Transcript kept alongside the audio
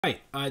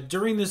Hi,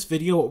 during this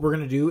video, what we're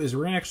going to do is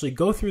we're going to actually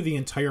go through the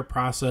entire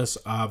process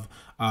of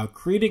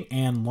creating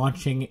and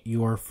launching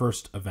your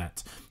first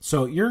event.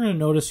 So you're going to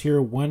notice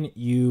here when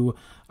you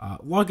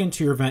log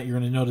into your event, you're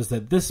going to notice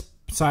that this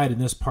side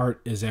and this part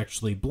is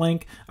actually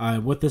blank.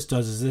 What this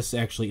does is this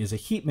actually is a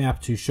heat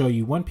map to show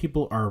you when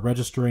people are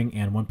registering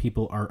and when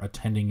people are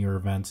attending your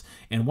events,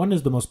 and when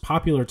is the most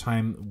popular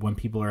time when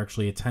people are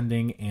actually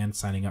attending and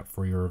signing up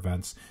for your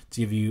events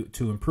to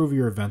improve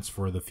your events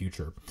for the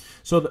future.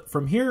 So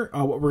from here,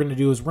 what we're going to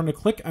do is we're going to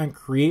click on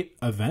create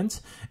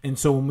event. And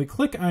so when we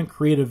click on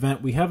create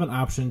event, we have an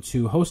option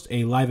to host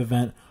a live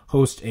event,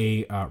 host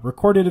a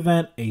recorded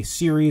event, a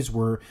series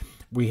where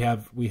we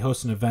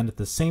host an event at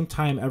the same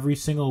time every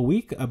single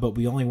week, but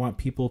we only want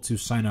people to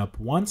sign up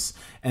once.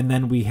 And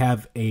then we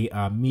have a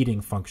meeting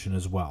function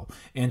as well.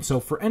 And so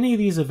for any of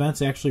these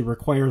events, it actually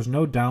requires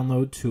no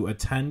download to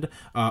attend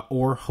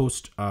or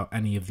host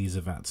any of these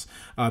events.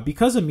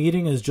 Because a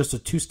meeting is just a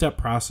two-step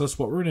process,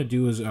 what we're going to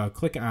do is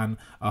click on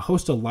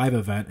host a live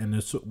event, and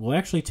this will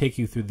actually take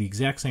you through the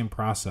exact same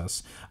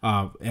process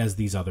as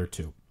these other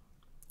two.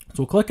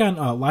 So we'll click on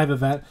live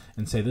event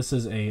and say this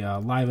is a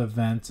live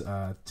event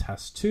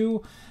test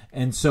 2.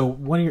 And so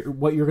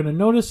what you're going to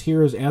notice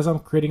here is as I'm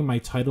creating my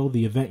title,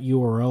 the event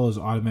URL is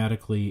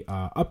automatically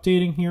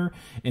updating here.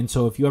 And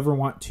so if you ever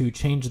want to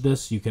change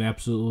this, you can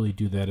absolutely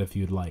do that if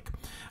you'd like.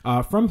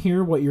 From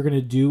here, what you're going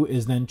to do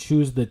is then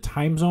choose the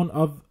time zone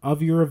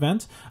of your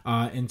event.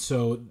 And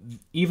so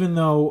even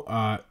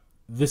though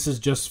this is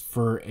just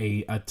for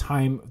a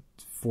time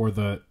for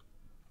the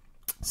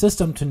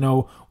system to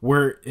know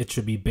where it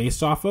should be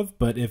based off of,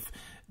 but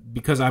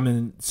because I'm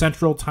in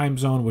Central Time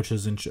Zone, which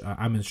is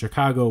I'm in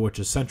Chicago, which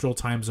is Central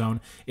Time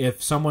Zone,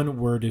 if someone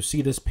were to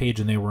see this page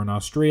and they were in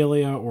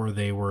Australia or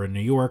they were in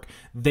New York,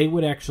 they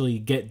would actually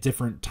get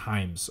different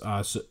times,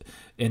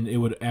 and it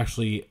would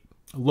actually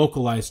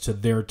localize to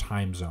their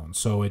time zone,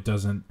 so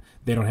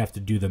they don't have to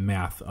do the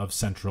math of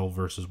Central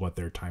versus what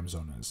their time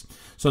zone is.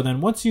 So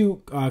then once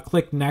you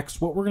click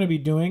next, what we're going to be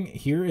doing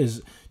here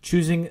is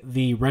choosing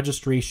the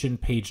registration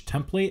page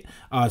template.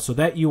 So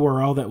that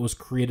URL that was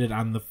created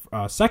on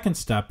the second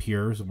step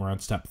here, so we're on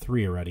step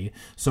 3 already.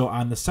 So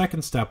on the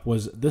second step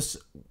was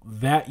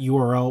that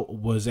URL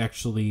was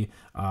actually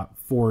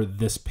for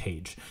this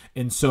page.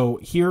 And so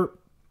here,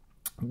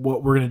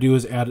 what we're going to do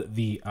is add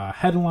the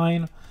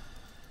headline.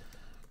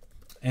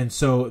 And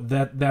so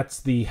that's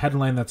the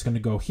headline that's going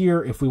to go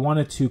here. If we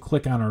wanted to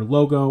click on our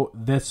logo,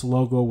 this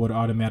logo would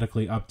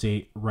automatically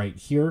update right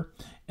here.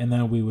 And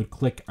then we would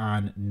click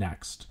on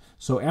next.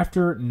 So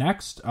after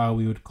next,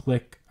 we would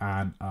click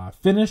on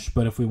finish.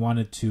 But if we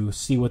wanted to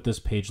see what this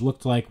page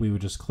looked like, we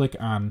would just click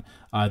on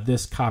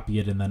this, copy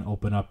it, and then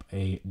open up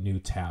a new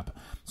tab.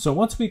 So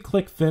once we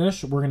click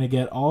finish, we're going to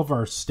get all of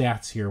our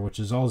stats here, which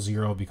is all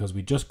 0 because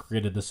we just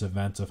created this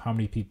event of how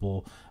many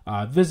people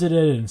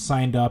visited and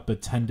signed up,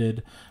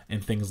 attended,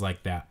 and things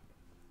like that.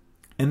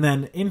 And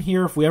then in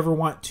here, if we ever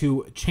want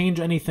to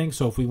change anything,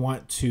 so if we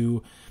want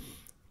to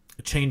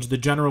change the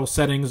general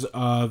settings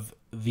of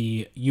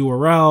the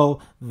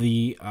URL,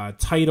 the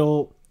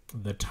title,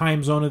 the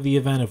time zone of the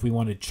event, if we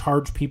want to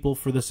charge people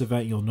for this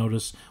event, you'll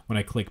notice when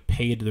I click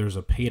paid, there's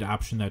a paid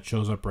option that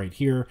shows up right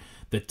here.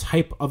 The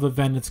type of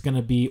event it's going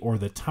to be or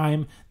the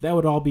time, that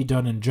would all be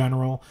done in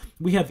general.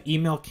 We have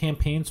email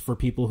campaigns for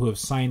people who have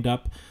signed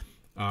up,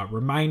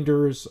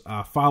 reminders,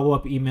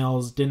 follow-up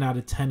emails, did not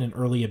attend, and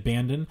early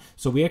abandon.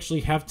 So we actually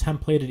have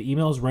templated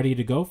emails ready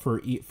to go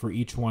for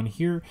each one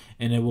here,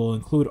 and it will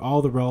include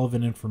all the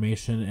relevant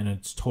information, and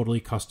it's totally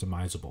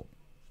customizable.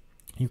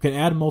 You can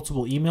add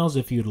multiple emails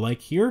if you'd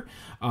like here,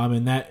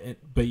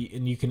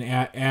 and you can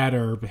add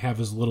or have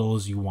as little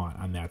as you want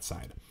on that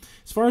side.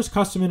 As far as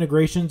custom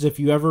integrations, if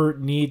you ever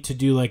need to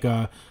do like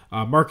a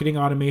marketing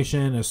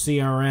automation, a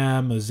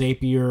CRM, a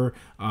Zapier,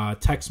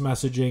 text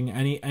messaging,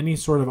 any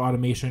sort of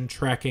automation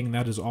tracking,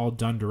 that is all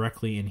done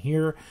directly in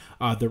here.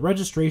 The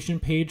registration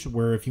page,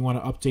 where if you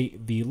want to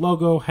update the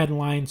logo,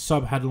 headline,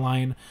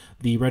 subheadline,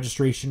 the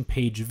registration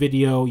page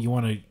video, you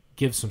want to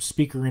give some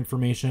speaker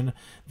information,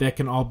 that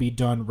can all be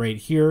done right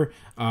here.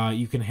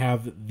 You can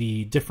have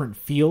the different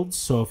fields.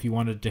 So if you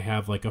wanted to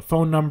have like a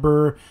phone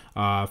number,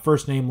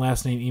 first name,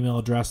 last name, email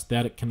address,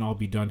 that can all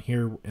be done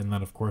here. And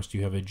then of course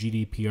you have a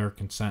GDPR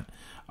consent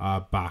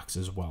box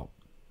as well.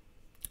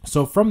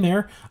 So from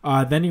there,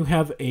 then you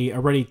have a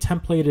already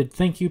templated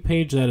thank you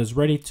page that is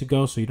ready to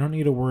go, so you don't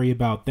need to worry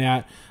about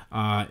that.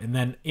 And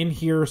then in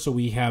here, so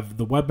we have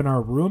the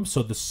webinar room,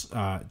 so this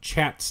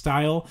chat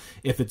style.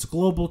 If it's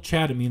global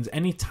chat, it means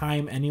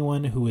anytime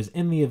anyone who is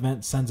in the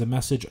event sends a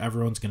message,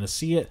 everyone's going to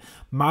see it.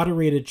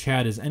 Moderated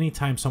chat is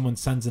anytime someone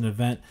sends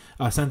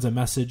sends a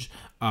message,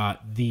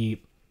 the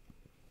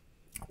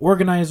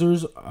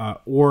organizers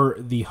or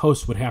the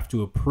host would have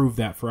to approve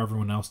that for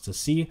everyone else to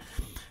see.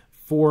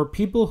 For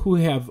people who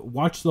have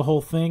watched the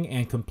whole thing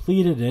and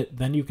completed it,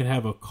 then you can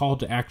have a call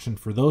to action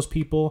for those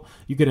people.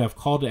 You could have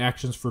call to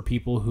actions for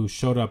people who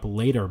showed up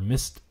late or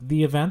missed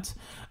the event.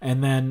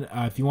 And then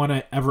if you want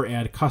to ever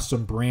add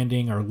custom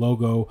branding or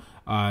logo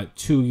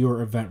to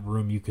your event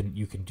room, you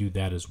can do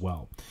that as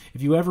well.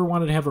 If you ever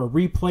wanted to have a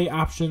replay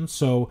option,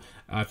 so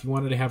if you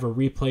wanted to have a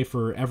replay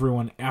for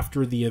everyone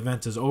after the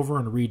event is over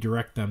and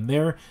redirect them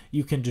there,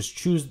 you can just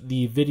choose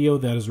the video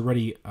that is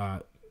already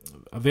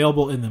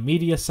available in the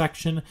media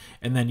section,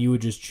 and then you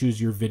would just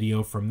choose your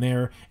video from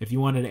there. If you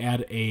wanted to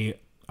add a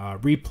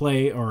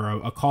replay or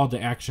a call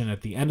to action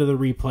at the end of the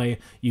replay,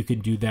 you can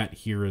do that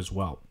here as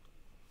well.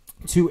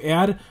 To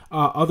add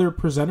other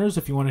presenters,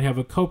 if you want to have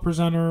a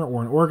co-presenter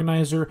or an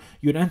organizer,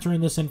 you would enter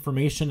in this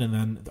information, and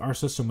then our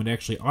system would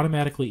actually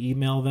automatically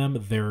email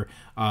them their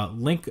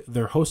link,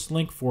 their host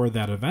link for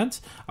that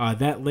event.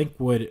 That link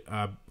would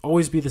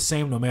always be the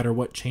same no matter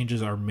what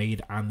changes are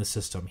made on the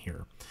system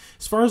here.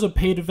 As far as a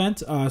paid event,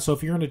 so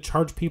if you're going to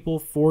charge people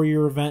for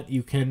your event,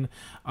 you can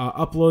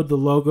upload the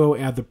logo,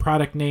 add the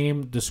product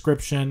name,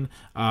 description,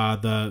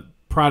 the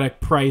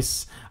product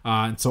price,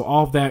 and so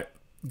all of that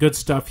good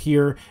stuff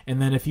here.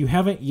 And then if you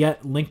haven't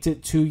yet linked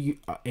it to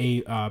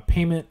a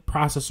payment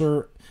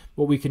processor,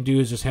 what we can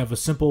do is just have a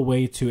simple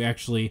way to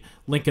actually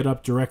link it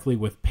up directly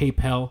with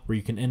PayPal, where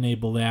you can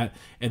enable that,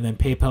 and then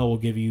PayPal will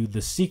give you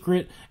the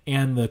secret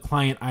and the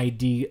client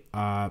ID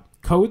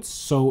codes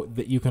so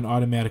that you can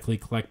automatically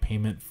collect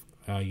payment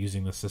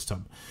using the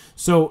system.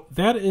 So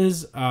that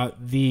is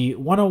the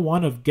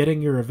 101 of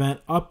getting your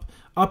event up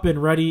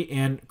and ready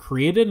and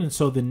created. And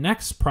so the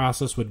next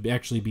process would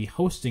actually be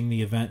hosting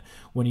the event.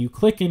 When you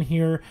click in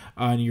here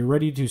and you're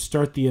ready to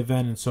start the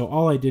event, and so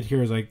all I did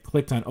here is I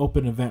clicked on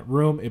Open Event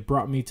Room. It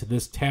brought me to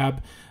this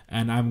tab,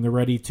 and I'm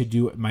ready to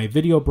do my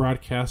video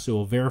broadcast. It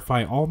will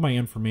verify all my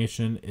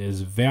information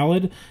is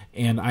valid,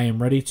 and I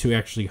am ready to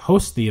actually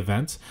host the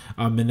event.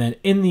 And then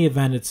in the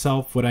event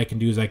itself, what I can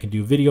do is I can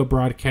do video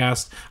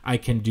broadcast, I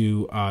can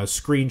do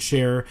screen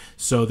share.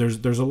 So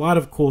there's a lot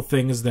of cool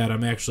things that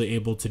I'm actually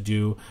able to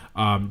do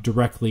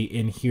directly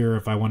in here.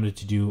 If I wanted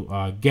to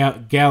do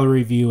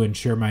gallery view and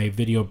share my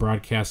video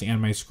broadcast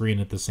and my screen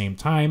at the same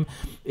time.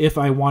 If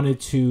I wanted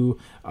to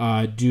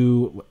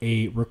do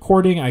a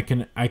recording, I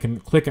can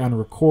click on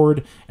record,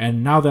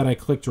 and now that I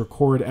clicked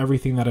record,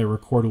 everything that I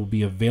record will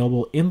be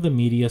available in the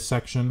media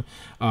section.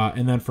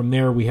 And then from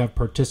there we have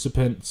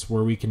participants,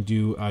 where we can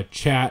do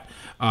chat,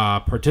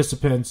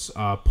 participants,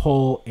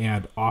 poll,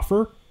 and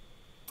offer.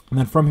 And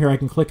then from here, I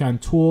can click on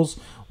tools,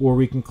 where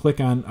we can click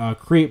on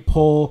create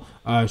poll,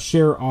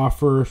 share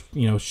offer,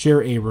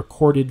 share a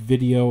recorded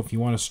video if you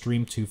want to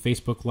stream to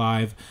Facebook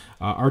Live.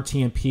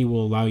 RTMP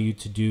will allow you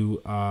to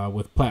do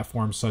with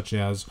platforms such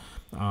as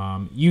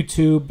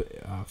YouTube,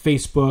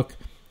 Facebook,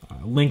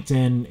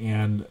 LinkedIn,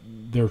 and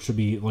there should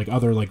be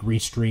other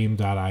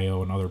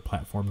Restream.io and other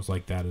platforms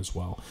like that as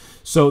well.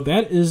 So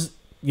that is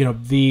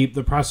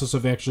the process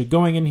of actually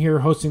going in here,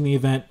 hosting the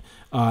event,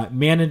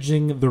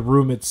 managing the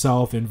room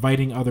itself,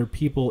 inviting other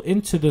people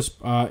into this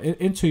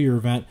into your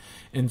event.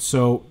 And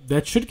so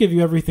that should give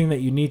you everything that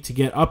you need to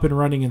get up and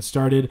running and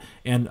started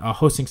and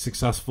hosting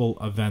successful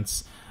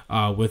events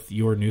with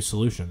your new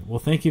solution. Well,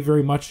 thank you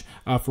very much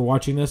for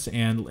watching this,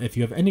 and if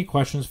you have any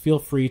questions, feel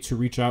free to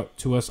reach out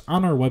to us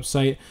on our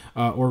website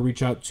or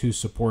reach out to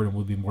support, and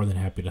we'll be more than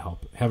happy to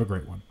help. Have a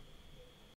great one.